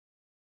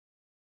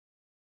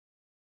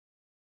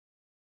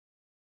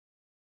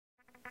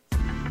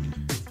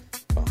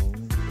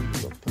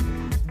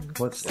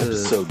What's the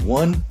Episode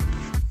 1.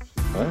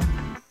 What?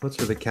 what's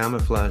with the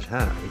camouflage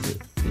hat? Is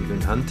it even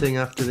hunting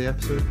after the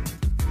episode?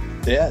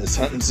 Yeah, it's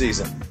hunting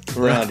season.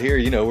 Around here,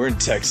 we're in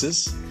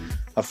Texas.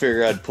 I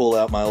figured I'd pull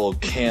out my little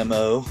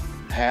camo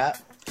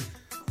hat.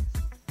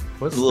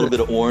 What's A little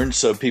bit of orange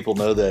so people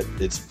know that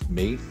it's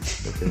me.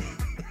 Okay.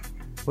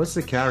 What's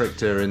the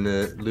character in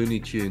the Looney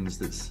Tunes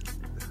that's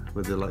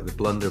with the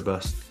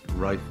blunderbuss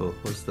rifle?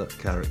 What's that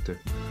character?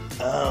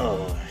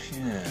 Oh,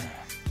 yeah.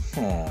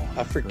 Oh,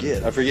 I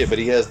forget, but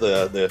he has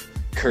the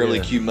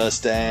curly Q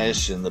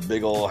mustache and the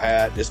big old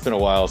hat. It's been a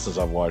while since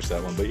I've watched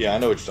that one, but yeah, I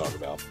know what you're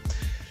talking about.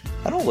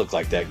 I don't look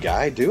like that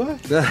guy, do I?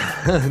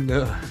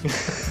 No.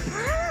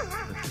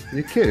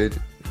 You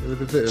could,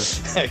 with a bit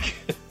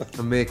of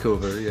a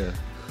makeover, yeah.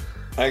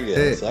 I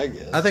guess. I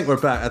think we're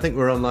back. I think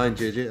we're online,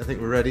 JJ. I think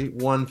we're ready.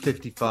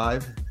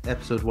 155,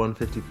 episode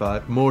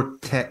 155. More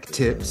tech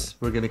tips.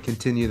 We're going to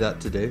continue that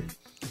today.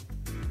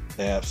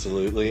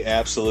 Absolutely.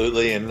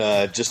 And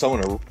I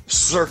want to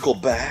circle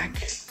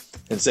back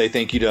and say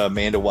thank you to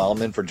Amanda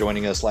Wildman for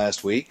joining us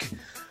last week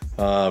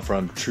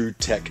from True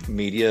Tech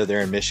Media there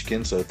in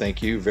Michigan. So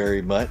thank you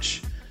very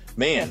much.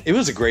 Man, it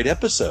was a great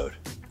episode.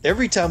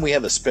 Every time we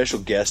have a special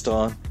guest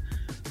on,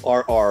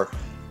 our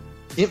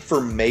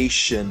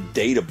information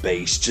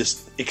database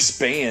just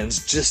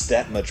expands just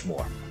that much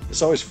more.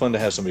 It's always fun to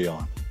have somebody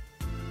on.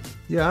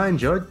 Yeah, I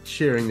enjoyed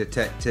sharing the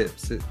tech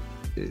tips. It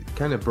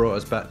kind of brought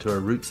us back to our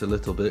roots a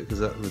little bit, because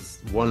that was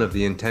one of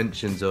the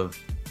intentions of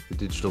the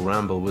Digital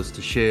Ramble, was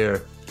to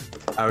share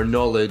our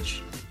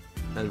knowledge,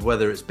 and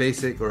whether it's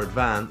basic or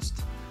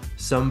advanced,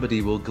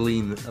 somebody will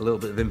glean a little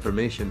bit of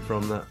information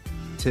from that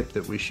tip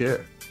that we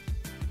share.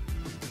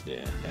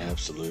 Yeah,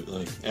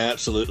 absolutely.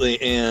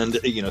 And,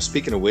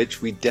 speaking of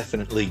which, we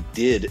definitely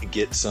did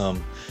get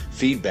some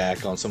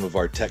feedback on some of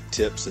our tech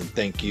tips and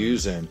thank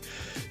yous. And,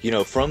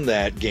 from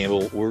that,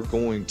 Gamble, we're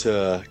going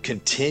to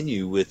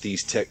continue with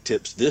these tech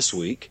tips this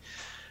week.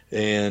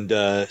 And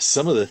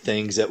some of the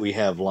things that we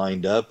have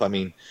lined up, I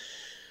mean,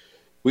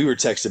 we were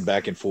texting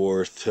back and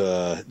forth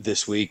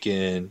this week,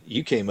 and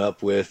you came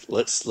up with,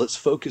 let's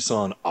focus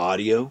on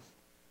audio,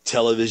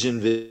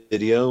 television,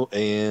 video,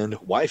 and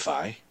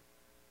Wi-Fi.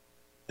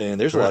 And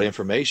there's a lot of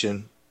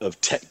information of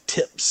tech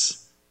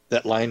tips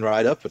that line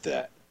right up with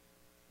that.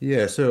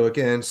 Yeah, so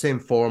again, same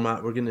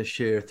format. We're going to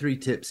share 3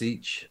 tips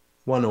each,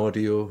 1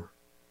 audio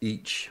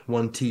each,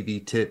 1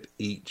 TV tip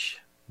each,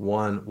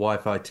 1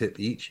 Wi-Fi tip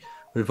each.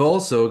 We've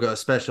also got a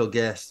special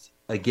guest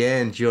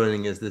again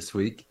joining us this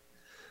week.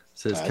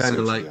 So it's kind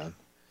of like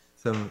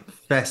some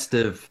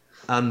festive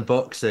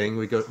unboxing.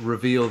 We got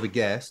reveal the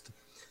guest.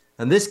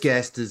 And this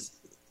guest is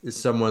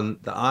someone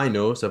that I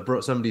know. So I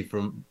brought somebody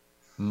from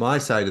my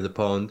side of the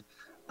pond,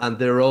 and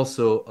they're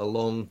also a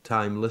long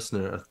time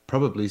listener,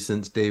 probably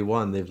since day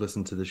one they've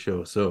listened to the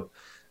show, so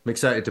I'm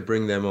excited to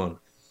bring them on.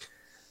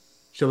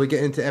 Shall we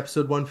get into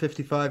episode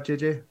 155,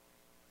 JJ?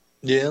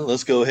 Yeah,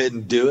 let's go ahead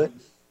and do it.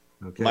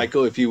 Okay.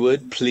 Michael, if you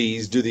would,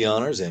 please do the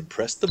honors and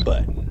press the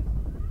button.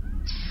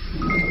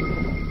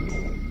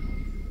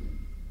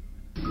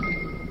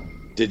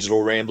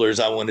 Digital Ramblers,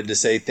 I wanted to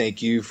say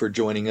thank you for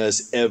joining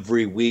us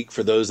every week.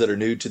 For those that are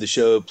new to the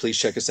show, please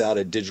check us out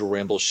at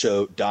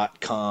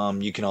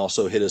digitalrambleshow.com. You can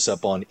also hit us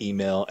up on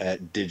email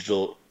at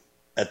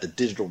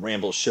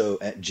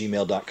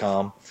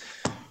thedigitalrambleshow@gmail.com.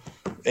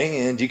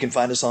 And you can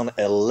find us on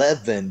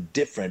 11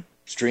 different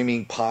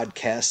streaming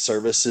podcast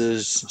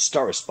services.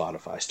 Start with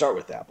Spotify, start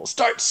with Apple,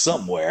 start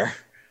somewhere.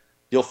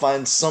 You'll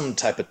find some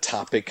type of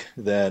topic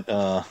that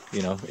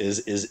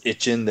is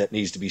itching, that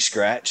needs to be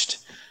scratched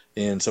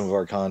in some of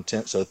our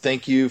content. So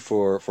thank you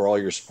for all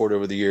your support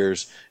over the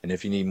years. And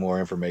if you need more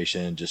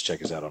information, just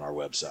check us out on our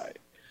website.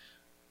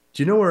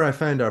 Do you know where I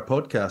found our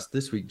podcast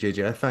this week,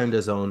 JJ? I found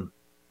us on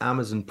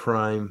Amazon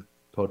Prime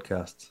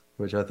Podcasts,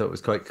 which I thought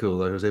was quite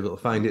cool. I was able to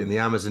find it in the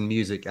Amazon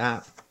Music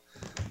app.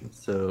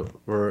 So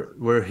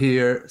we're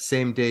here,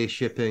 same day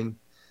shipping.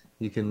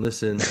 You can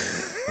listen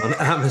on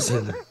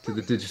Amazon to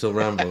the Digital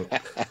Ramble.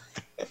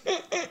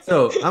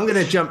 So I'm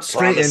going to jump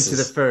straight into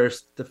the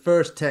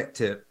first tech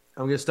tip.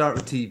 I'm going to start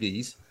with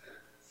TVs.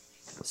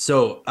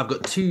 So I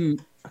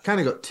kind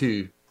of got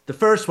two. The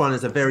first one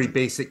is a very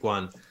basic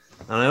one.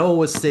 And I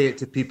always say it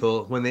to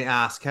people when they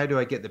ask, how do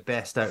I get the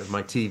best out of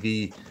my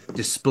TV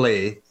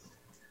display?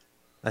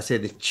 I say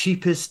the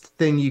cheapest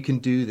thing you can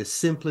do, the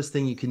simplest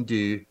thing you can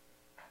do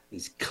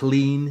is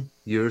clean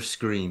your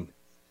screen.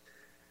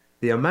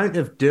 The amount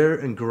of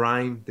dirt and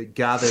grime that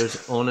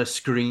gathers on a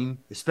screen,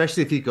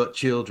 especially if you've got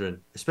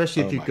children,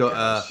 especially if you've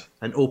got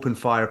an open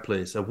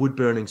fireplace, a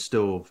wood-burning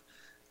stove,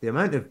 the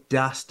amount of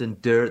dust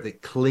and dirt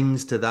that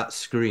clings to that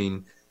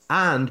screen,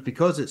 and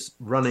because it's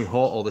running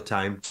hot all the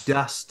time,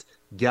 dust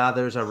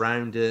gathers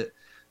around it.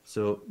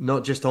 So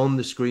not just on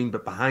the screen,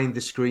 but behind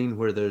the screen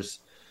where there's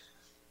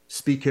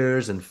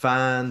speakers and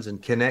fans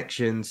and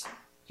connections.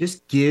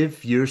 Just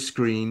give your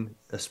screen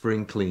a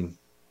spring clean.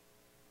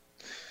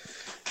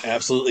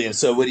 Absolutely. And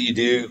so what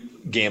do,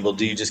 Gamble?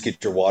 Do you just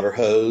get your water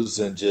hose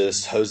and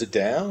just hose it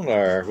down,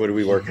 or what are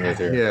we working with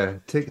here? Yeah,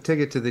 take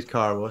it to the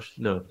car wash.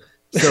 No.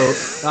 So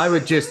I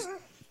would just,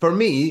 for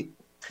me,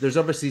 There's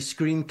obviously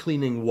screen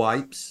cleaning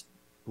wipes,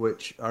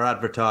 which are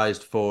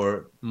advertised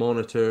for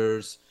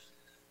monitors,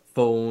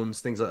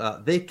 phones, things like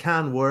that. They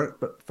can work,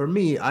 but for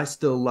me, I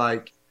still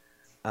like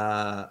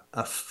a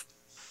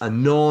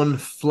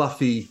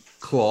non-fluffy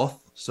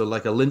cloth, so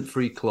like a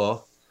lint-free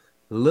cloth,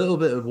 a little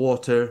bit of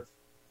water,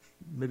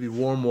 maybe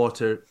warm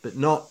water, but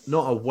not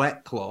a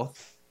wet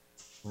cloth.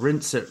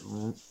 Rinse it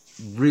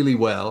really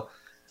well,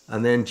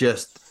 and then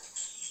just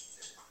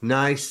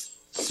nice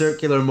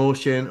circular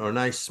motion or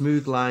nice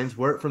smooth lines.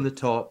 Work from the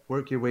top,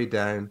 work your way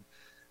down,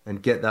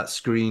 and get that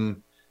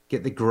screen,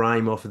 get the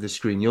grime off of the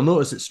screen. You'll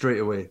notice it straight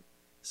away.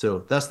 So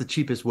that's the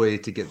cheapest way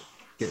to get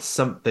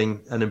something,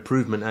 an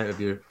improvement out of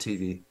your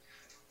TV.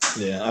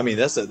 Yeah, I mean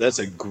that's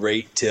a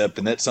great tip,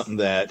 and that's something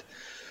that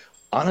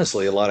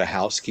honestly a lot of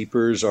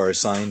housekeepers are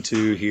assigned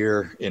to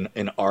here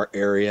in our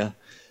area.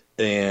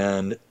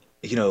 And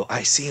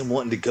I see them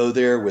wanting to go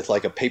there with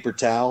like a paper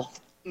towel.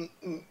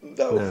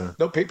 No, Yeah,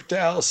 no paper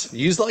towels.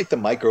 Use like the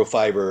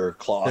microfiber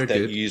cloth they're that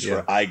you good. use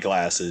Yeah, for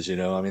eyeglasses.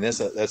 I mean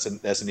that's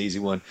an easy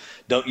one.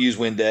 Don't use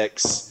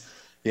Windex.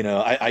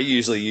 I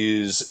usually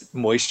use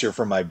moisture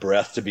from my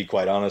breath, to be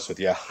quite honest with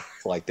you,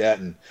 like that.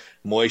 And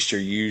moisture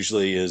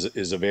usually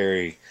is a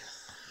very,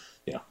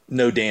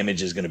 no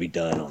damage is going to be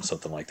done on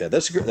something like that.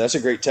 That's a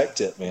great tech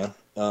tip, man.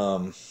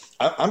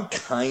 I'm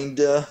kind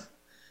of,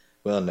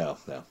 well, no,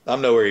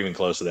 I'm nowhere even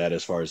close to that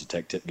as far as a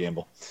tech tip,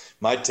 Gamble.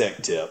 My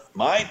tech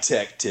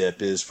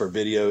tip is for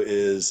video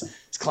is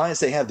it's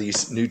clients. They have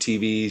these new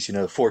TVs,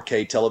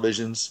 4K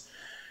televisions.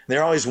 And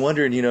they're always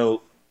wondering,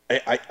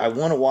 I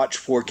want to watch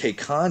 4K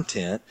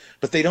content,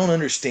 but they don't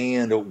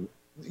understand.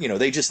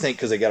 They just think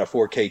because they got a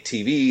 4K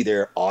TV,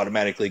 they're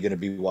automatically going to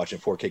be watching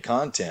 4K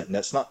content, and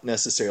that's not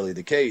necessarily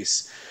the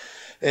case.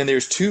 And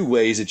there's two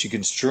ways that you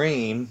can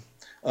stream.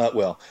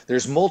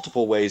 There's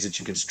multiple ways that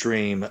you can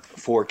stream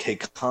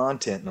 4K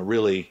content in a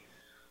really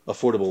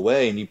affordable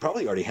way, and you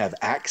probably already have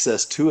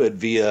access to it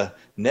via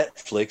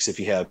Netflix. If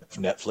you have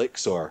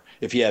Netflix, or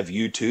if you have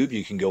YouTube,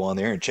 you can go on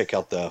there and check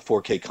out the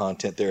 4K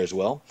content there as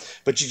well.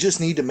 But you just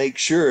need to make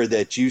sure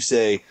that you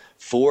say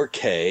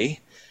 4K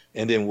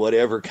and then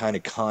whatever kind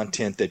of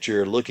content that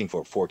you're looking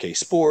for, 4K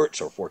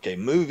sports or 4K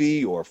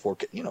movie or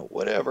 4K,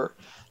 whatever.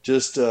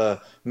 Just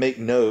make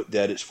note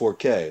that it's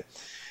 4K.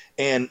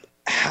 And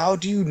how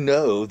do you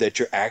know that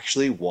you're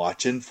actually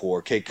watching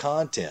 4K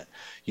content?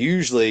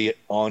 Usually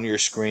on your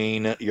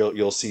screen,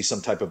 you'll see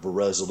some type of a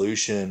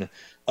resolution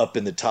up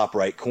in the top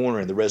right corner,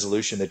 and the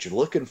resolution that you're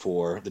looking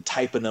for, the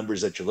type of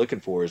numbers that you're looking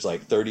for, is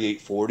like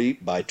 3840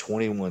 by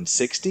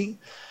 2160,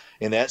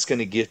 and that's going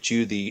to get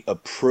you the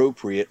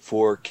appropriate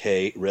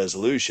 4K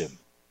resolution.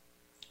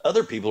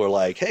 Other people are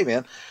like, hey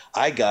man,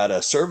 I got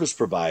a service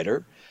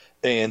provider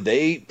and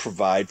they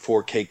provide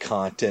 4K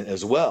content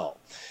as well.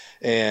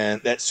 And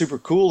that's super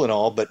cool and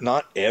all, but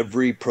not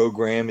every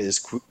program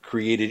is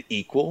created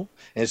equal.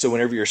 And so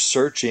whenever you're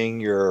searching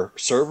your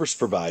service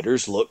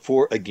providers, look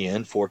for,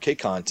 again, 4K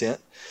content.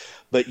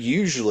 But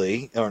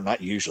usually, or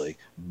not usually,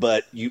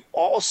 but you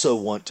also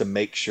want to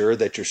make sure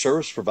that your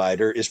service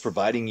provider is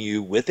providing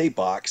you with a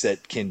box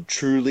that can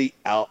truly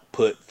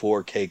output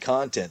 4K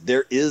content.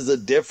 There is a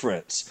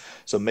difference.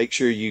 So make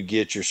sure you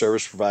get your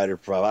service provider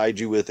to provide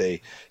you with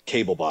a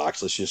cable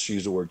box. Let's just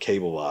use the word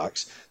cable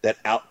box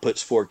that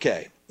outputs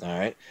 4K. All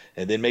right.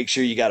 And then make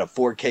sure you got a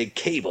 4K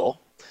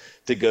cable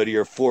to go to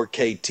your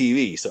 4K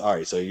TV. So, all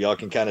right. So y'all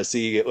can kind of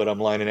see what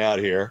I'm lining out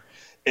here.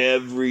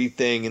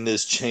 Everything in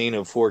this chain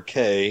of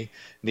 4K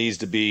needs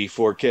to be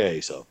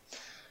 4K. So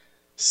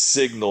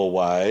signal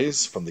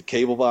wise, from the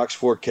cable box,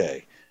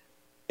 4K.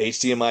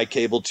 HDMI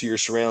cable to your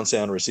surround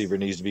sound receiver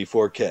needs to be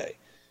 4K.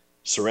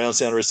 Surround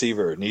sound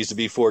receiver needs to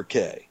be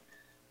 4K.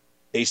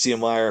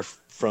 HDMI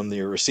from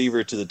the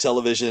receiver to the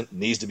television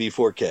needs to be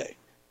 4K.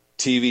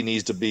 TV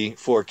needs to be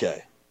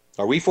 4K.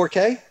 Are we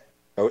 4K?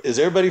 Is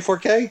everybody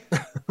 4K?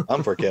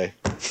 I'm 4K.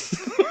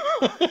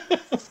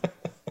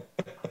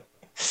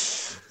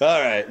 All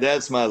right,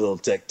 that's my little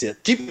tech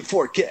tip. Keep it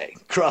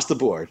 4K across the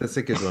board. that's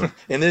a good one.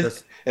 and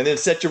then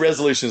set your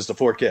resolutions to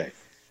 4K.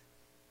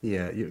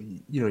 Yeah,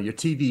 your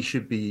TV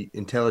should be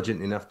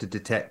intelligent enough to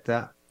detect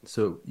that.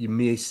 So you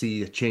may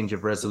see a change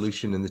of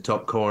resolution in the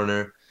top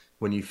corner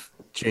when you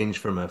change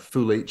from a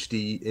full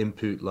HD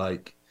input,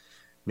 like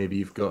maybe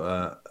you've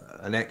got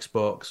an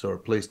Xbox or a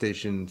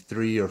PlayStation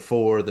 3 or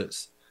 4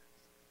 that's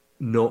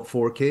not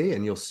 4K,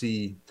 and you'll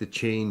see the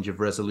change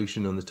of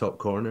resolution on the top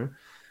corner.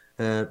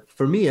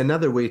 For me,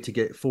 another way to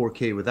get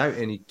 4K without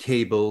any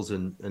cables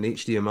and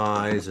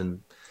HDMIs and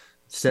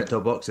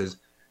set-top boxes,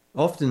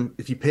 often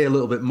if you pay a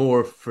little bit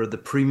more for the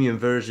premium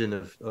version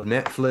of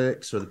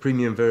Netflix or the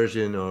premium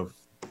version of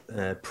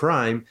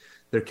Prime,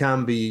 there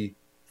can be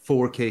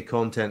 4K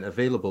content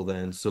available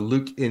then. So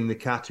look in the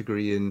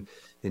category in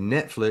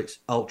Netflix,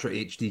 Ultra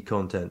HD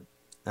content,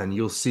 and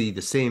you'll see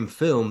the same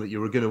film that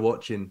you were going to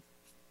watch in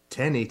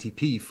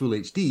 1080p Full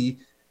HD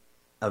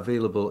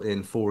available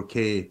in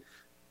 4K,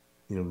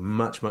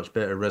 much, much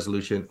better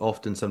resolution,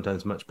 often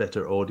sometimes much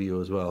better audio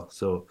as well.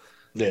 So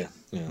yeah.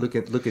 Look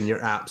in your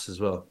apps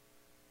as well.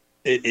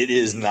 It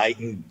is night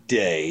and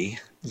day,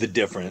 the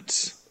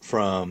difference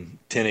from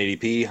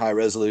 1080p high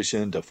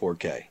resolution to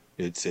 4K.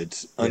 It's Yeah.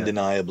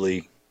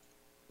 undeniably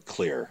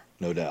clear,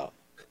 no doubt.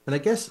 And I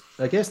guess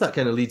that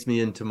kind of leads me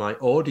into my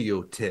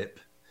audio tip.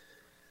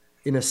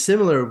 In a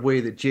similar way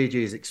that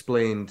JJ's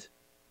explained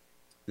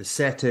the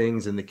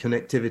settings and the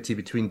connectivity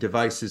between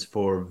devices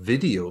for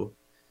video,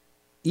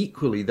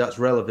 equally that's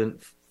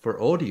relevant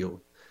for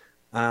audio.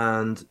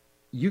 And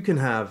you can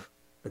have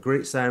a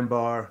great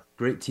soundbar,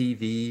 great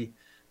TV,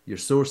 your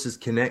sources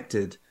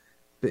connected,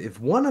 but if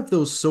one of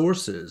those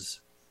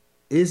sources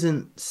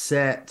isn't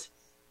set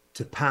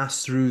to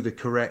pass through the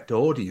correct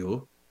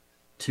audio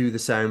to the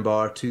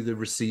soundbar, to the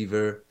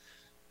receiver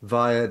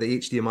via the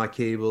HDMI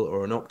cable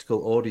or an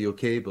optical audio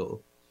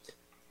cable,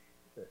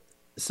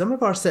 some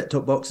of our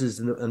set-top boxes,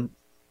 and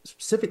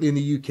specifically in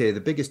the UK, the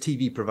biggest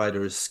TV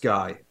provider is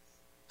Sky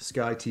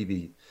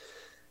TV.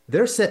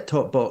 Their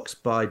set-top box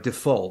by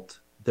default,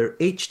 their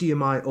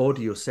HDMI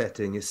audio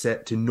setting is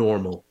set to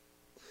normal.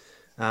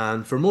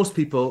 And for most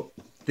people,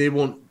 they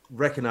won't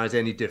recognize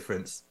any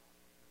difference.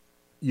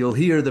 You'll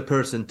hear the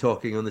person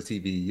talking on the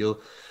TV.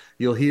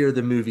 You'll hear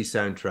the movie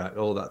soundtrack,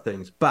 all that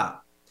things. But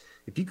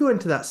if you go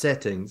into that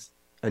settings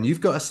and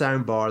you've got a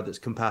sound bar that's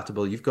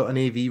compatible, you've got an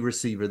AV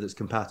receiver that's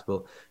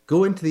compatible,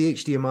 go into the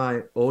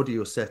HDMI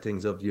audio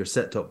settings of your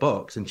set-top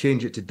box and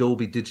change it to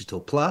Dolby Digital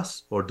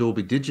Plus or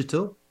Dolby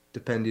Digital,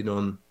 depending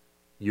on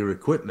your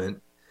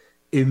equipment.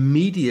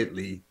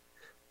 Immediately,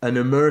 an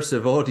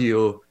immersive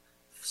audio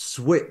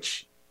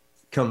switch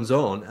comes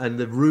on and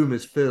the room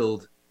is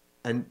filled,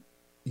 and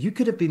you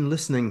could have been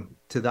listening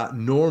to that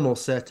normal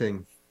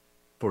setting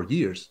for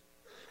years.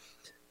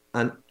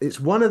 And it's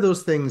one of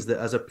those things that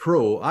as a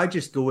pro, I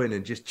just go in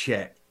and just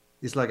check.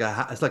 It's like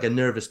a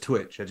nervous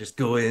twitch. I just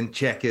go in,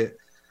 check it.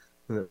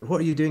 What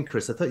are you doing,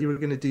 Chris? I thought you were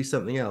going to do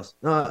something else.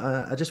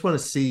 No, I just want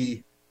to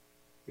see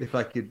if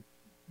I could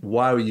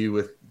wow you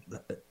with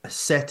a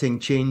setting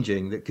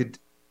changing that could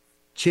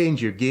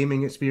change your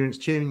gaming experience,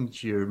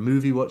 change your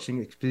movie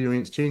watching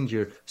experience, change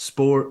your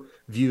sport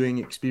viewing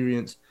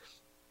experience.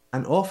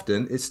 And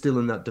often it's still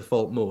in that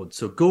default mode.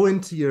 So go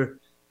into your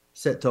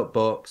set-top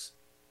box,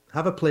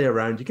 have a play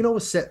around. You can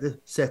always set the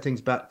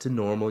settings back to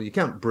normal. You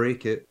can't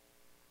break it.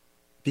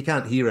 If you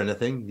can't hear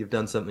anything, you've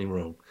done something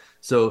wrong.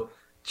 So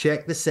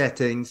check the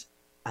settings.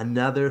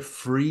 Another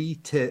free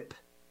tip.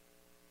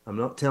 I'm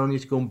not telling you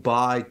to go and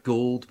buy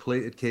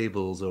gold-plated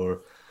cables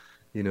or,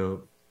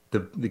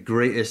 the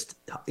greatest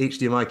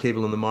HDMI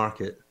cable on the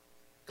market.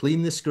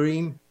 Clean the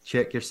screen,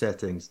 check your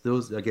settings.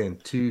 Those, again,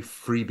 two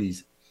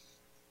freebies.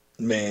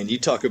 Man, you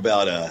talk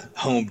about a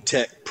home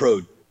tech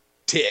pro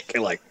tick,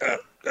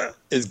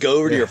 is go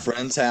over to your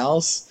friend's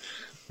house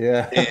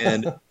Yeah.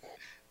 and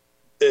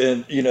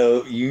you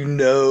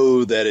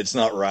know that it's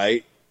not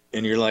right,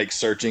 and you're like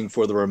searching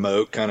for the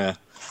remote kind of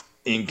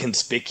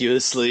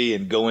inconspicuously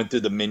and going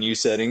through the menu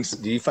settings.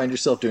 Do you find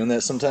yourself doing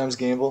that sometimes,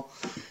 Gamble?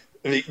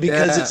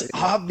 Because Yeah.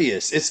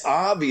 it's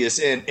obvious,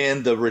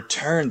 and the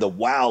return, the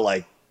wow,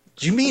 like,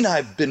 do you mean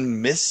I've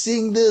been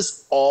missing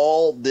this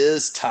all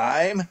this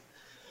time?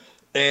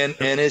 And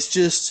it's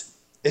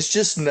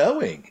just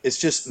knowing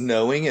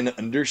and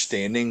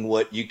understanding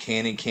what you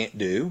can and can't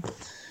do,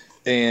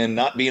 and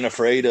not being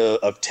afraid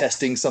of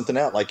testing something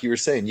out. Like you were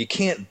saying, you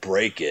can't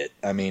break it.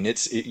 I mean,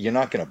 you're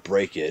not going to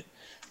break it.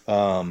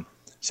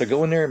 So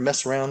go in there and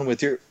mess around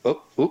with your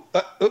what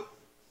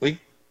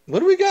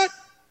do we got?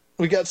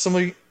 We got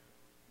somebody.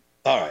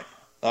 All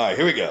right,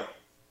 here we go.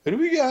 Who do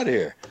we got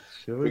here?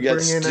 Shall We we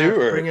got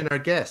Stuart. bring in our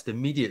guest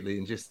immediately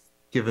and just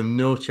give him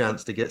no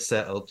chance to get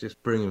settled?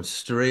 Just bring him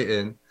straight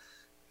in.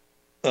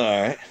 All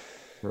right.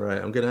 All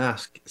right, I'm going to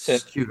ask And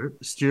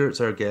Stuart.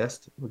 Stuart's our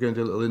guest. We're going to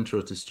do a little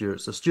intro to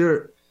Stuart. So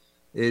Stuart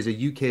is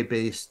a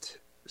UK-based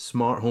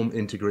smart home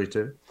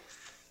integrator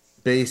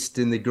based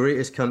in the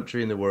greatest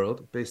country in the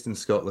world, based in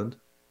Scotland.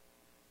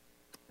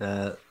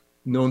 Uh,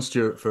 Known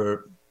Stuart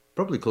for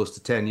probably close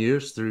to 10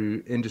 years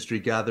through industry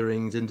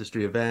gatherings,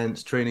 industry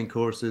events, training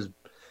courses,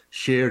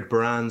 shared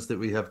brands that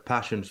we have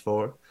passions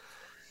for.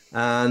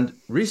 And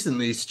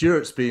recently,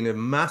 Stuart's been a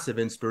massive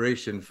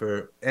inspiration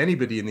for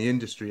anybody in the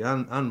industry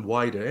and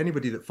wider,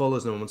 anybody that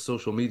follows him on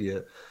social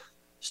media.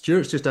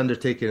 Stuart's just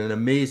undertaken an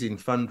amazing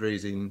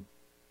fundraising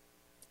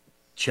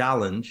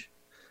challenge.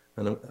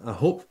 And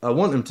I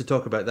want him to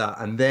talk about that.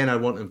 And then I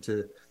want him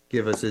to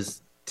give us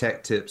his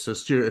tech tips. So,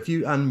 Stuart, if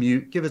you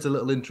unmute, give us a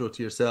little intro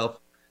to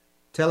yourself,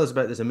 tell us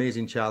about this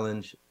amazing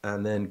challenge,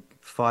 and then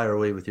fire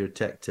away with your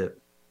tech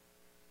tip.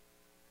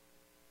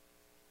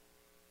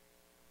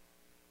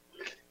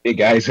 Hey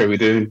guys, how we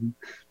doing?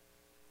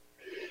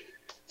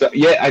 So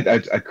yeah,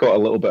 I caught a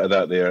little bit of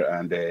that there,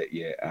 and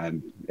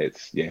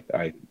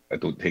I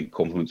don't take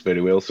compliments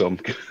very well, so I'm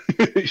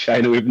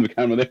shying away from the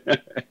camera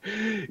there.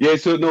 Yeah,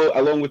 so no,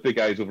 along with the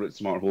guys over at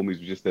Smart Homies,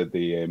 we just did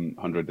the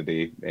 100 a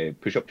day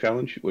push-up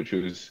challenge, which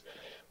was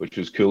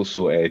cool.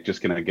 So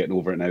just kind of getting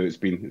over it now. It's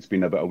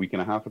been about a week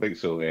and a half, I think.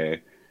 So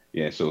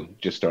yeah, so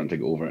just starting to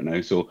get over it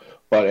now. So,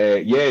 but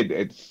yeah,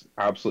 it's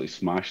absolutely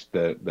smashed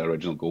the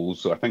original goals.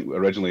 So I think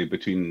originally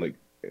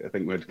I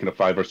think we had kind of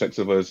 5 or 6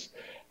 of us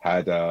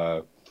had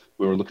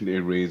we were looking to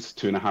raise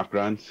 2.5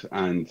 grand,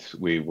 and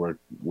we were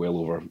well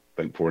over, I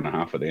think,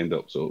 4.5 at the end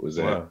up. So it was,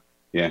 Wow.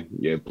 yeah,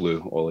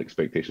 blew all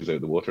expectations out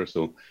of the water.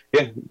 So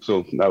yeah,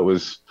 so that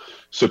was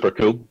super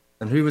cool.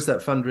 And who was that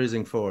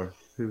fundraising for?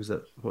 Who was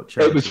that? What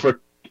It was charity?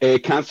 for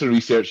Cancer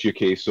Research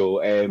UK.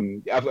 So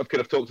I've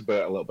kind of talked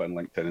about it a little bit on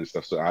LinkedIn and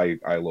stuff. So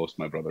I lost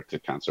my brother to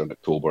cancer in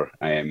October.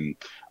 I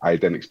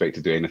didn't expect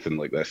to do anything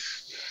like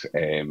this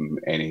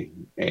anytime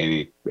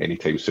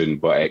soon,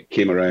 but it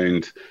came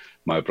around.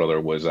 My brother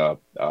was a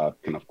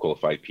kind of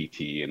qualified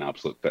PT and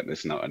absolute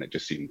fitness nut, and it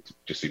just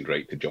seemed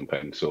right to jump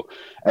in. So,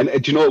 and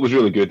do you know, it was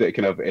really good. It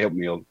kind of helped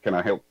me, kind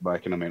of helped my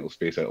kind of mental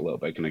space out a little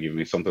bit, kind of give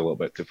me something a little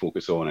bit to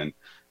focus on. And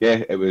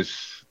yeah, it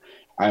was.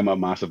 I'm a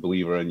massive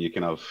believer in you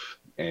kind of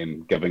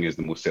giving is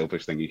the most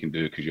selfish thing you can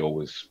do, because you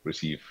always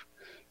receive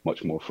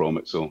much more from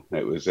it. So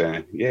it was,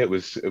 it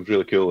was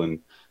really cool. And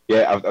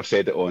yeah, I've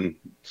said it on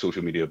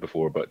social media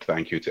before, but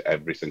thank you to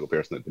every single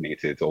person that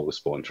donated, all the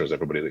sponsors,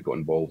 everybody that got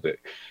involved. It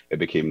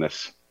became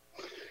this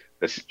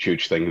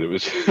huge thing that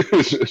was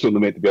it's only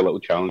meant to be a little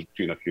challenge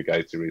between a few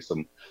guys to raise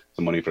some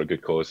money for a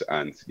good cause.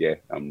 And yeah,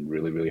 I'm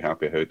really, really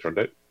happy how it turned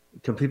out.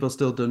 Can people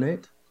still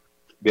donate?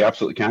 They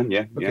absolutely can,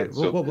 yeah. Okay. Yeah. Well,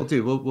 So what we'll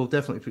do, we'll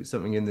definitely put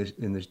something in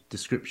the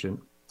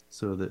description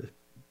so that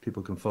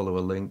people can follow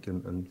a link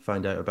and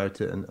find out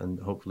about it and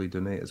hopefully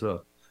donate as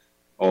well.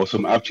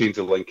 awesome. I've changed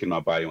the link in my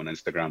bio on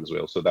Instagram as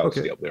well, so that'll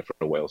Okay. stay up there for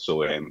a while.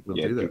 So yeah, do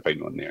you that. can find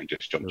it on there and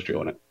just jump We'll straight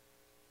do on that. it.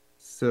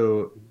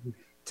 So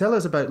tell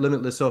us about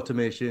Limitless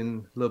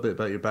Automation, a little bit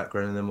about your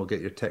background, and then we'll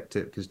get your tech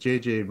tip, because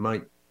JJ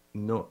might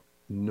not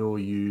know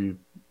your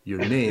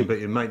name, but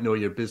you might know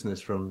your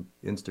business from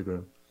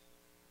Instagram.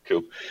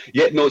 Cool.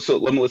 Yeah, no, so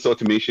Limitless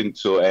Automation.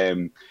 So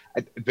a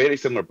very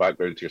similar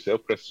background to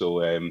yourself, Chris.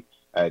 So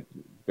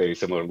very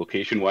similar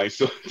location wise.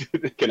 So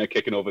kind of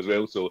kicking off as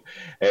well. So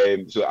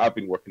so I've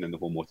been working in the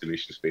home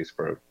automation space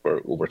for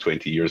over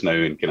 20 years now,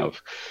 and kind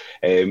of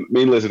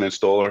mainly as an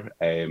installer,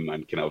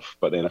 and kind of,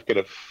 but then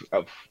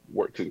I've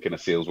worked in kind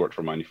of sales, worked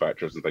for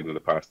manufacturers and things in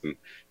the past, and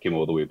came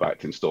all the way back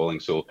to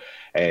installing. So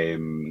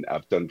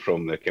I've done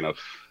from the kind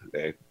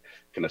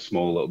of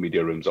small little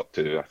media rooms up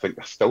to, I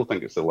still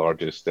think it's the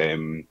largest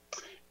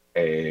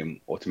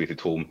automated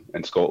home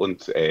in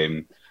Scotland.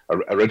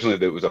 Originally,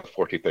 there was a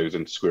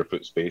 40,000 square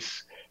foot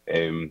space,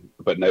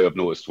 but now I've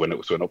noticed when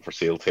it went up for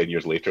sale 10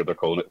 years later, they're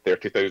calling it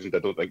 30,000. I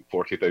don't think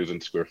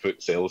 40,000 square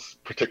foot sells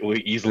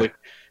particularly easily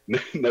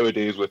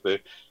nowadays with the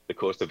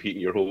cost of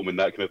heating your home and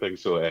that kind of thing.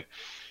 So,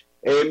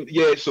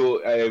 yeah,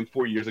 so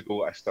 4 years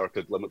ago, I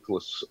started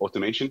Limitless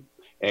Automation.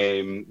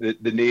 The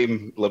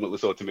name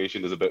Limitless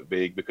Automation is a bit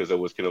vague because I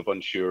was kind of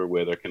unsure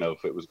whether kind of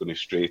it was going to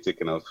stray to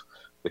kind of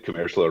the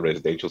commercial or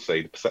residential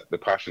side. The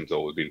passion's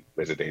always been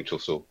residential,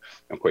 so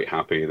I'm quite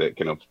happy that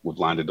kind of we've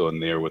landed on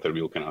there with a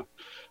real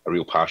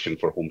passion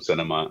for home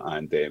cinema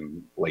and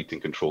lighting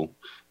control,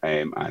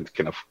 and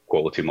kind of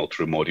quality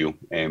multi-room audio.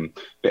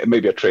 It may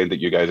be a trend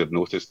that you guys have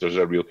noticed. There's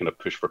a real kind of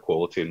push for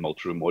quality in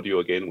multi-room audio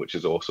again, which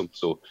is awesome.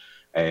 So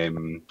I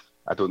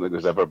don't think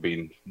there's ever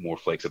been more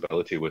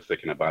flexibility with the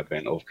kind of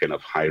advent of kind of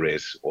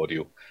high-res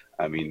audio.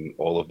 I mean,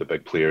 all of the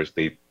big players,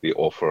 they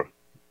offer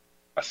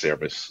a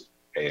service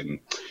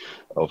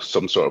of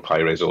some sort of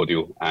high-res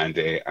audio, and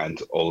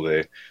all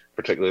the,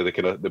 particularly the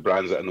kind of the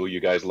brands that I know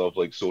you guys love,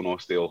 like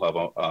Sonos, they all have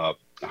a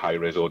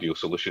high-res audio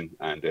solution,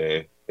 and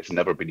it's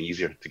never been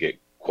easier to get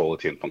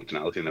quality and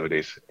functionality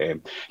nowadays.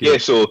 Yeah,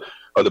 so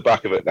on the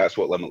back of it, that's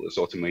what Limitless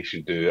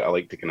Automation do. I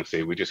like to kind of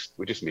say we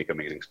just make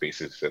amazing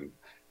spaces, and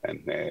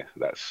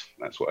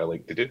that's what I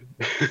like to do.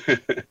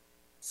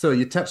 So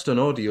you touched on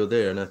audio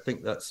there, and I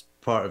think that's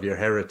part of your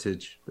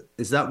heritage.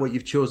 Is that what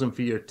you've chosen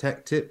for your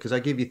tech tip? Because I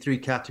gave you 3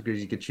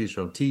 categories you could choose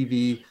from: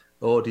 TV,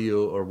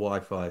 audio, or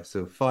Wi-Fi.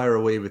 So fire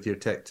away with your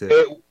tech tip.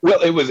 Well,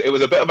 it was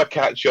a bit of a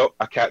catch-all.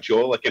 I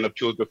kind of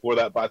chose before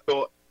that, but I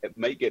thought it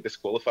might get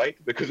disqualified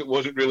because it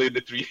wasn't really in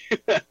the 3.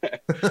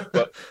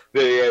 But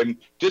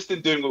just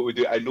in doing what we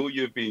do, I know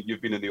you've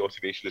been in the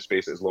automation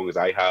space as long as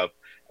I have,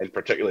 and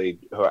particularly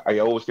I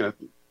always kind of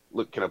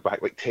look kind of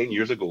back like 10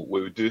 years ago,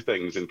 we would do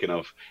things and kind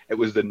of it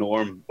was the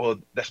norm. Oh,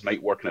 this might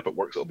work, and if it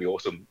works, it'll be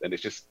awesome. And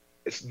it's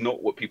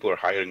not what people are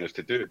hiring us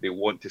to do. They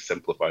want to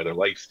simplify their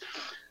lives.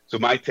 So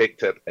my tech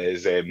tip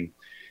is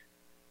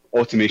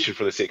automation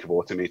for the sake of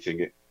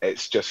automating it.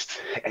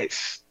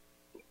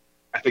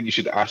 I think you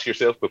should ask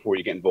yourself before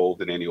you get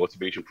involved in any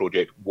automation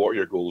project, what are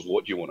your goals?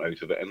 What do you want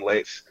out of it? And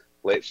let's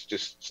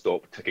just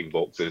stop ticking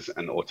boxes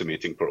and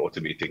automating for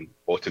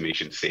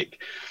automation's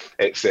sake.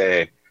 It's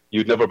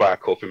you'd never buy a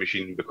coffee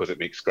machine because it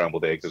makes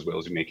scrambled eggs as well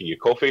as making you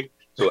coffee.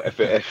 So if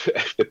the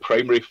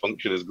primary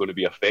function is going to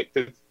be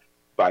affected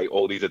by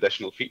all these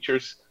additional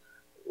features,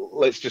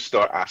 let's just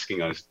start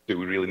asking us, do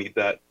we really need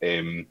that?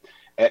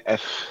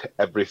 If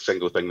every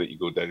single thing that you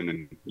go down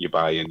and you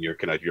buy in your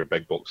kind of your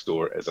big box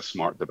store is a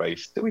smart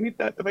device, do we need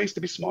that device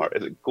to be smart?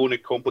 Is it going to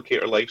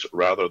complicate our lives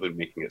rather than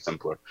making it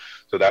simpler?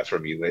 So that's for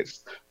me.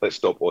 Let's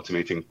stop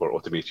automating for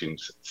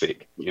automation's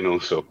sake,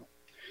 So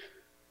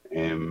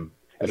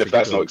and if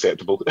that's not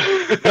acceptable, no,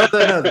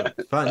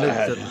 fine.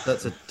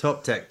 That's a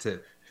top tech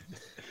tip.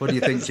 What do you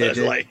think,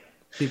 JJ?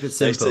 Keep it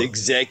simple.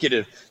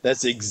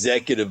 That's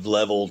executive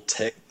level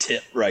tech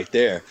tip right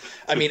there.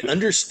 I mean,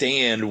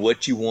 understand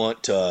what you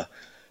want to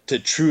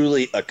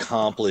truly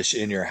accomplish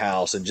in your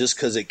house, and just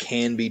because it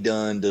can be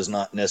done does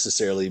not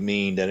necessarily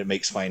mean that it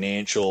makes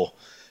financial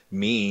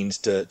means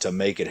to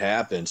make it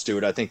happen.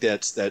 Stuart, I think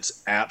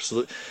that's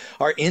absolute.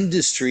 Our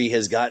industry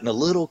has gotten a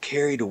little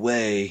carried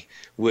away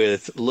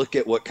with look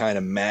at what kind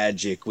of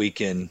magic we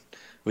can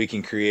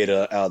create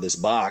out of this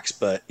box,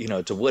 but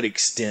to what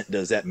extent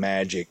does that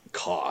magic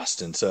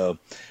cost? And so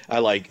I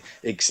like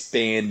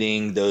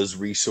expanding those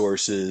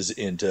resources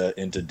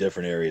into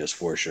different areas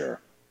for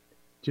sure.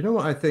 Do you know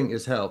what I think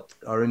has helped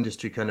our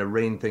industry kind of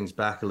rein things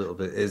back a little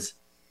bit is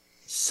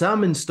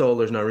some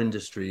installers in our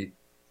industry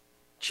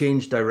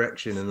changed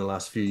direction in the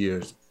last few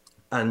years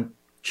and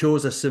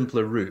chose a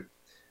simpler route.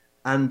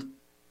 And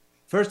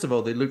first of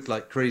all, they looked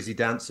like crazy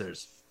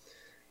dancers.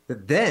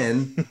 But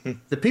then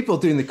the people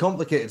doing the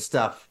complicated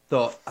stuff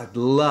thought, I'd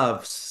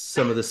love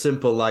some of the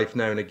simple life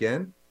now and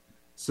again.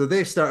 So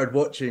they started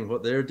watching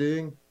what they're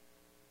doing.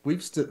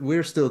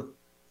 We're still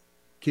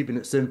keeping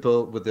it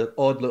simple with the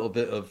odd little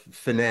bit of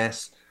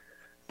finesse.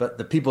 But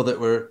the people that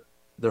were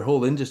their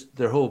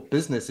whole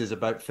business is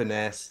about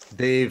finesse.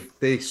 They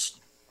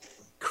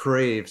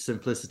crave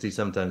simplicity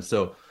sometimes.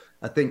 So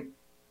I think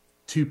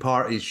two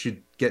parties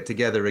should get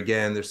together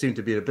again. There seemed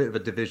to be a bit of a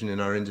division in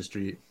our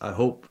industry. I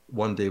hope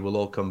one day we'll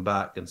all come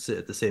back and sit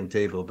at the same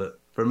table,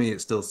 but for me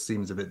it still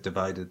seems a bit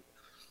divided.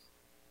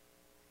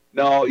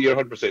 No, you're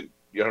 100%.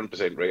 You're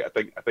 100% right.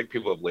 I think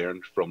people have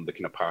learned from the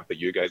kind of path that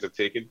you guys have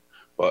taken,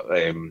 but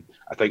I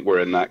think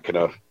we're in that kind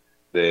of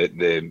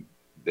the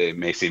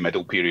messy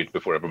middle period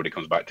before everybody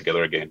comes back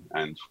together again,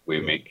 and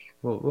we'll make it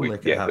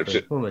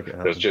happen. We'll make it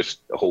happen. There's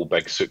just a whole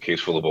big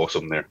suitcase full of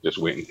awesome there, just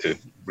waiting to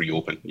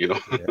reopen. Yeah.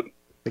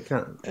 They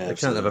can't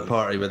have a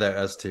party without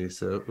us two,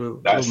 so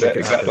we'll make it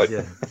exactly.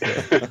 Yeah.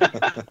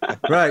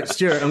 Right,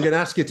 Stuart, I'm going to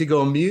ask you to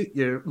go on mute.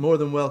 You're more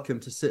than welcome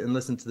to sit and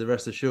listen to the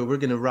rest of the show. We're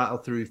going to rattle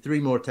through 3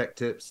 more tech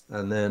tips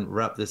and then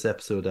wrap this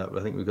episode up.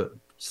 I think we've got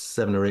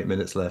 7 or 8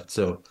 minutes left.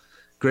 So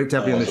great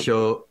to have you on the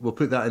show. We'll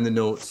put that in the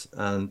notes.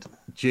 And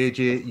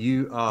JJ,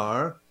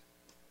 you're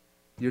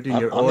doing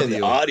your audio. I'm in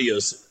the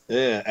audios.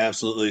 Yeah,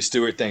 absolutely.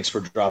 Stuart, thanks for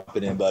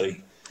dropping in,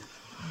 buddy.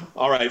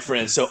 All right,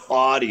 friends. So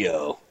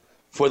audio.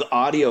 For the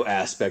audio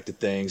aspect of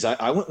things,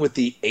 I went with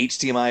the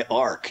HDMI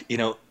ARC.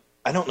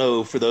 I don't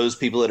know, for those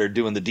people that are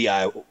doing the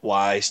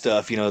DIY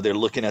stuff, they're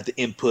looking at the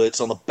inputs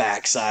on the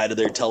back side of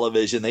their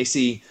television. They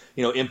see,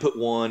 input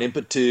 1,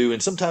 input 2,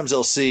 and sometimes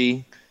they'll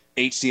see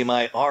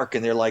HDMI ARC,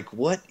 and they're like,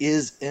 what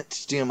is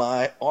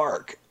HDMI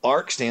ARC?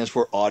 ARC stands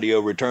for Audio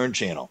Return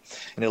Channel,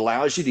 and it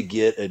allows you to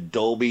get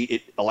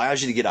it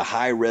allows you to get a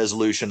high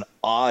resolution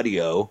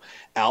audio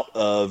out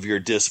of your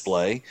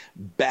display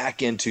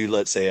back into,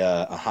 let's say,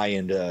 a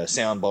high-end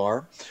sound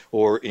bar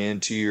or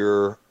into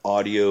your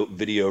audio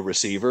video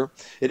receiver.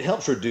 It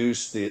helps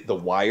reduce the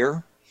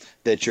wire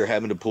that you're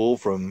having to pull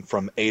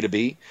from A to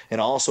B,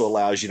 and also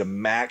allows you to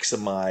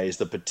maximize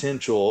the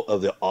potential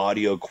of the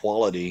audio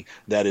quality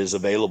that is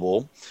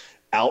available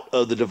out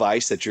of the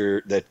device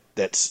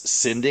that's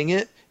sending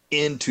it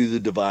into the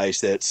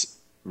device that's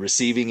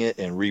receiving it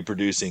and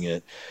reproducing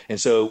it. And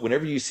so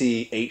whenever you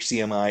see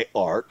HDMI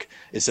ARC,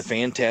 it's a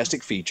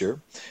fantastic feature.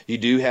 You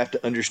do have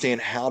to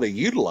understand how to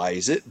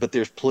utilize it, but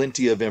there's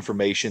plenty of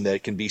information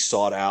that can be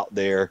sought out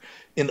there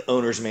in the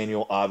owner's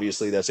manual.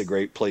 Obviously, that's a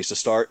great place to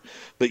start,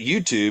 but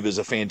YouTube is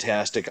a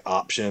fantastic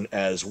option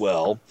as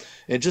well.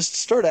 And just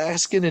start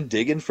asking and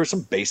digging for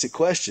some basic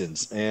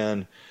questions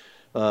and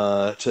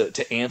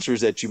to answers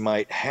that you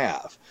might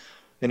have.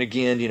 And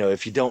again,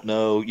 if you don't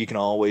know, you can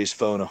always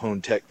phone a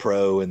Home Tech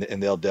Pro, and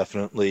they'll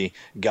definitely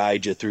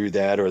guide you through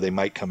that, or they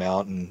might come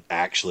out and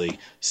actually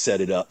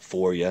set it up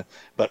for you.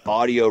 But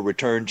Audio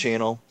Return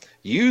Channel,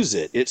 use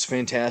it. It's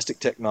fantastic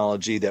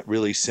technology that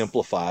really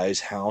simplifies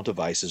how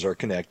devices are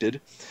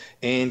connected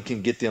and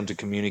can get them to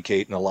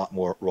communicate in a lot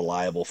more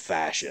reliable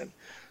fashion.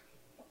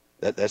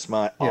 That's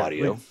my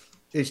audio.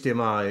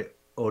 HDMI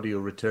audio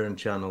return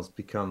channels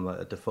become like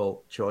a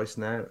default choice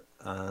now,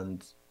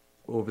 and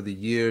over the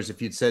years,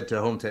 if you'd said to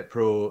a Home Tech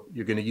Pro,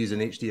 you're going to use an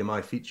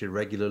HDMI feature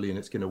regularly and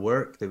it's going to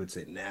work, they would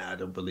say, nah, I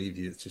don't believe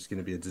you. It's just going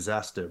to be a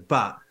disaster.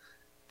 But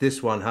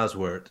this one has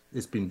worked.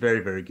 It's been very,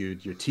 very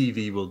good. Your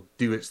TV will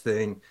do its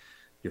thing.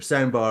 Your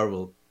soundbar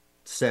will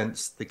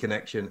sense the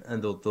connection,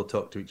 and they'll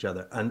talk to each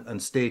other and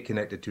stay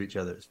connected to each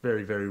other. It's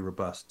very, very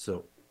robust.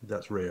 So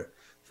that's rare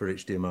for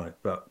HDMI.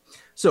 But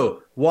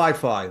so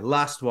Wi-Fi,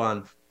 last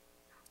one.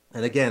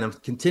 And again, I'm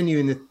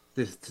continuing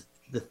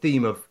the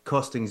theme of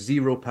costing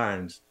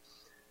 £0.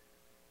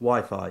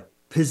 Wi-Fi,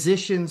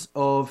 positions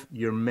of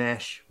your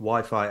mesh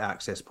Wi-Fi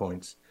access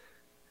points.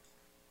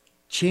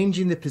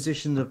 Changing the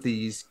position of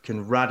these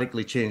can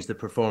radically change the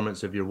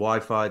performance of your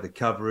Wi-Fi, the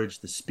coverage,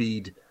 the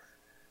speed.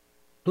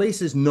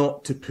 Places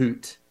not to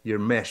put your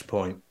mesh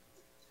point: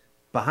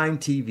 behind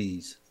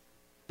TVs,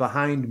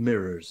 behind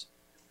mirrors,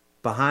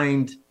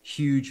 behind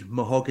huge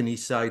mahogany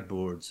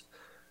sideboards,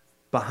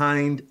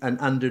 behind and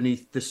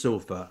underneath the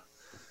sofa,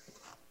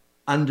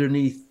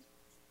 underneath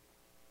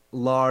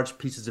large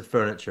pieces of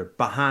furniture,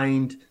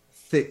 behind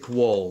thick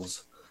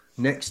walls,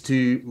 next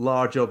to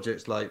large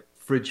objects like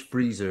fridge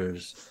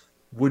freezers,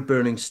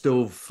 wood-burning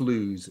stove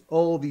flues,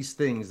 all these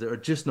things that are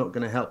just not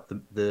going to help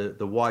the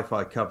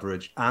Wi-Fi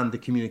coverage and the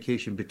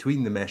communication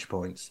between the mesh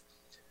points.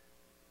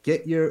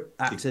 Get your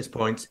access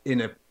points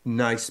in a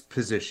nice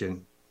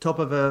position, top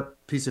of a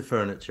piece of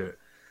furniture,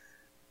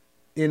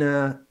 in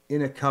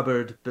a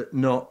cupboard, but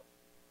not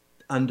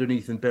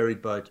underneath and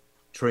buried by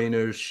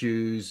trainers,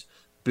 shoes,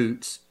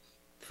 boots,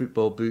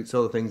 football boots,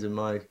 all the things in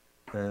my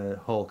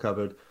hall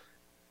cupboard.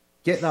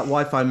 Get that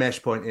Wi-Fi mesh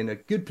point in a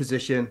good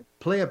position,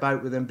 play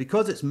about with them.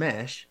 Because it's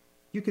mesh,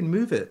 you can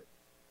move it,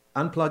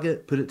 unplug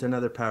it, put it to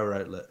another power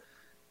outlet.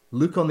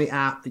 Look on the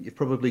app that you've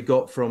probably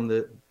got from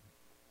the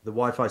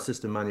Wi-Fi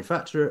system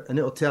manufacturer, and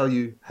it'll tell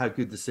you how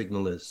good the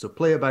signal is. So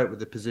play about with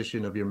the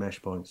position of your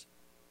mesh points.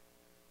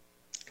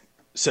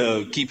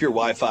 So keep your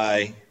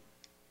Wi-Fi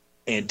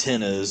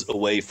antennas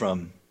away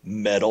from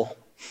metal.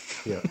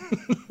 Yeah.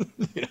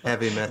 You know,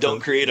 Heavy metal.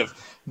 Don't create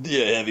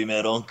heavy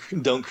metal.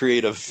 Don't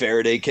create a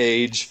Faraday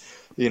cage,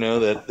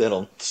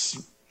 that'll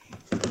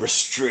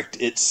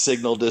restrict its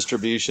signal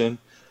distribution.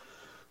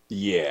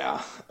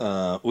 Yeah.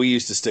 We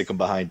used to stick them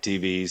behind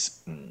TVs.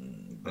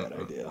 Bad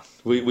idea.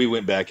 We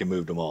went back and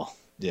moved them all.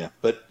 Yeah.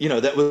 But,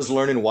 that was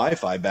learning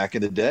Wi-Fi back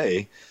in the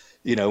day,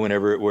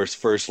 whenever it was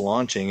first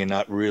launching and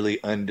not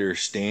really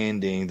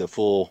understanding the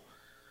full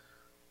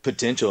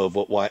potential of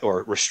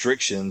or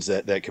restrictions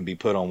that can be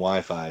put on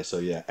Wi-Fi. So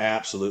yeah,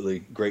 absolutely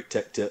great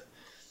tech tip.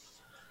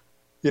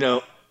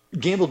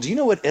 Gamble, do you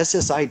know what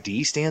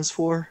SSID stands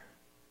for?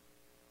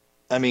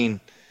 I mean,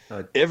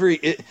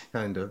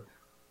 kind of.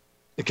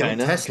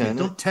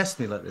 Don't test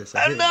me like this.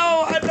 I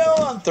know.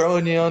 I'm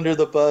throwing you under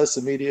the bus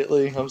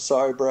immediately. I'm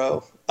sorry,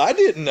 bro. I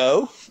didn't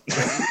know.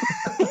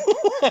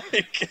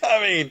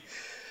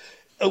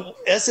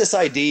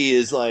 SSID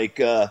is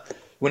like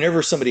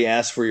whenever somebody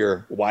asks for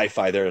your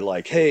Wi-Fi, they're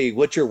like, "Hey,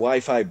 what's your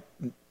Wi-Fi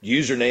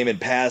username and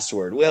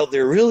password?" Well,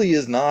 there really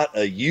is not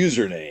a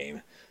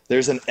username.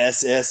 There's an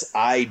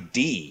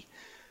SSID.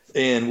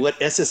 And what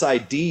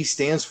SSID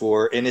stands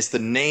for, and it's the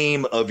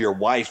name of your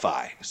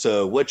Wi-Fi.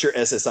 So what's your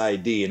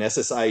SSID? And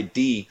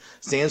SSID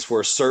stands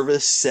for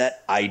Service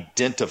Set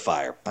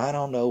Identifier. I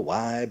don't know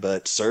why,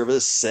 but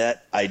Service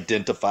Set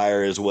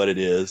Identifier is what it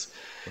is.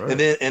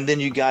 Right. And then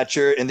you got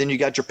your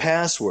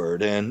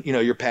password, and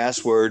your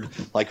password,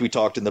 like we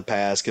talked in the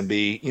past, can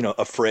be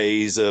a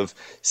phrase of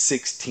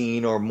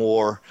 16 or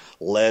more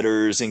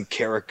letters and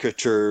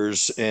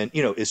caricatures, and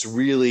it's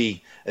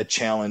really a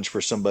challenge for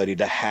somebody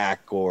to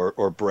hack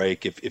or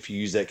break if you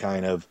use that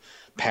kind of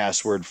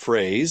password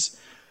phrase.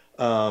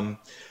 But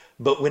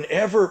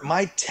whenever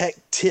my tech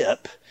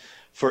tip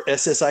for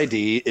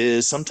SSID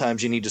is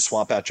sometimes you need to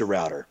swap out your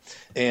router.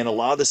 And a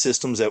lot of the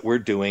systems that we're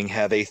doing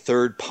have a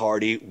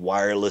third-party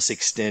wireless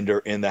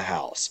extender in the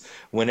house.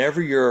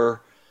 Whenever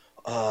your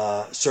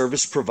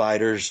service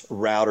provider's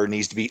router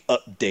needs to be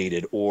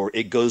updated or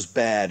it goes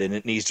bad and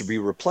it needs to be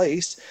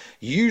replaced,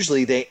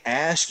 usually they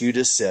ask you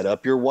to set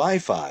up your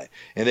Wi-Fi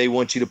and they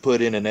want you to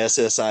put in an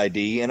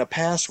SSID and a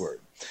password.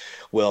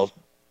 Well,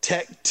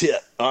 tech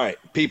tip. All right,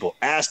 people,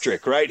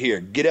 asterisk right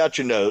here. Get out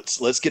your notes.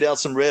 Let's get out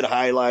some red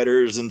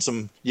highlighters and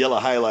some yellow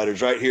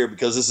highlighters right here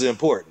because this is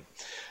important.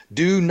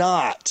 Do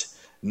not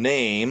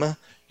name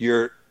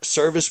your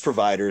service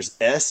provider's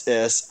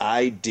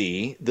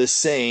SSID the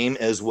same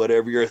as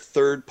whatever your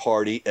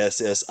third-party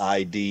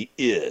SSID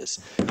is.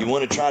 You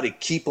want to try to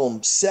keep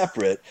them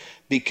separate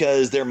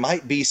because there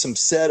might be some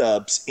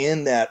setups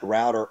in that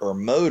router or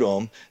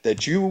modem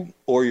that you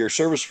or your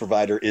service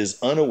provider is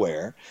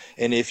unaware.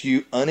 And if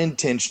you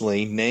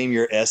unintentionally name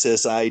your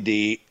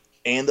SSID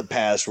and the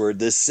password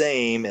the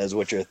same as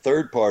what your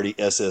third-party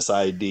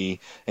SSID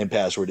and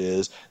password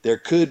is, there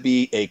could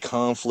be a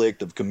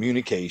conflict of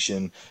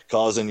communication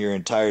causing your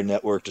entire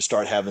network to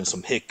start having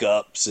some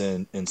hiccups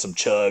and some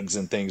chugs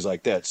and things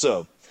like that.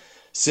 So,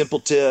 simple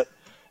tip,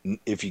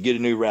 if you get a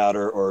new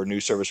router or a new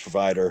service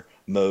provider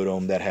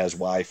modem that has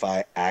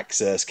Wi-Fi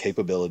access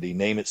capability,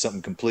 name it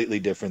something completely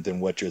different than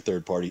what your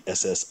third-party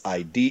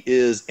SSID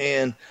is,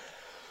 and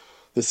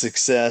the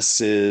success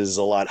is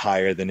a lot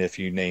higher than if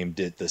you named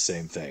it the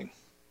same thing.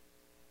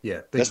 Yeah,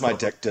 that's my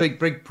tech tip.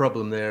 Big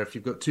problem there. If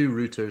you've got two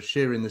routers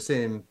sharing the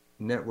same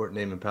network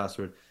name and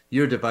password,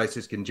 your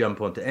devices can jump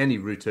onto any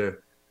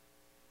router.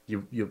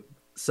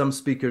 Some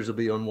speakers will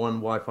be on one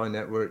Wi-Fi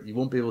network. You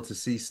won't be able to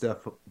see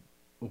stuff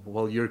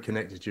while you're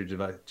connected to your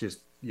device.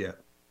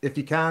 If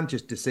you can,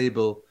 just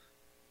disable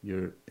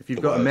if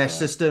you've got a mesh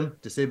system,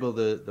 disable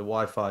the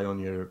Wi-Fi on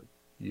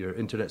your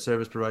internet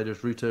service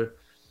provider's router.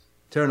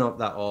 Turn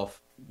that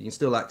off. You can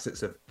still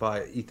access it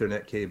via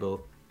Ethernet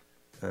cable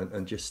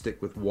and just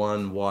stick with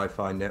one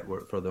Wi-Fi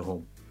network for the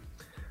home.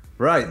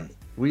 Right,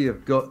 we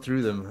have got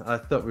through them. I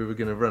thought we were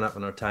going to run up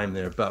on our time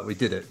there, but we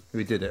did it.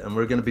 And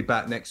we're going to be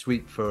back next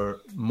week for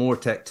more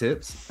tech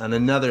tips and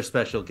another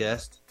special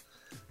guest.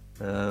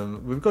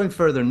 We're going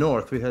further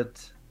north.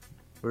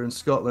 We're in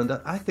Scotland.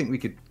 I think we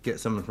could get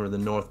someone from the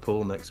North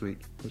Pole next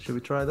week. Should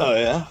we try that? Oh,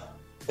 yeah?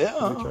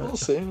 Yeah, we'll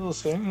see.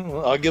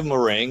 I'll give him a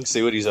ring,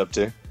 see what he's up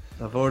to.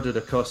 I've ordered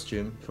a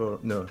costume for.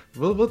 No,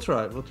 we'll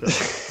try it. We'll try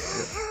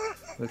it.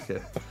 Yeah.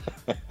 Okay.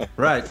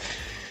 Right.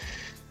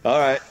 All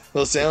right.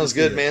 Well, sounds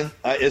good, man.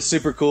 It's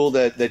super cool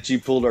that you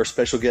pulled our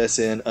special guest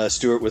in,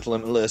 Stuart with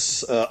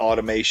Limitless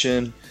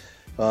Automation.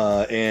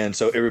 And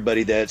so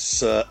everybody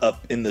that's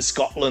up in the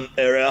Scotland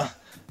area,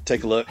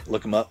 take a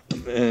look him up,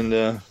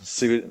 and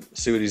see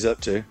what he's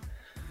up to.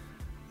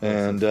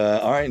 And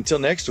all right, until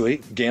next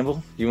week,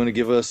 Gamble, you want to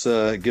give us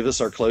our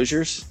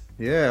closures?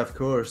 Yeah, of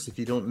course. If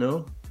you don't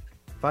know,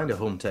 find a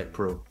Home Tech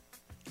Pro.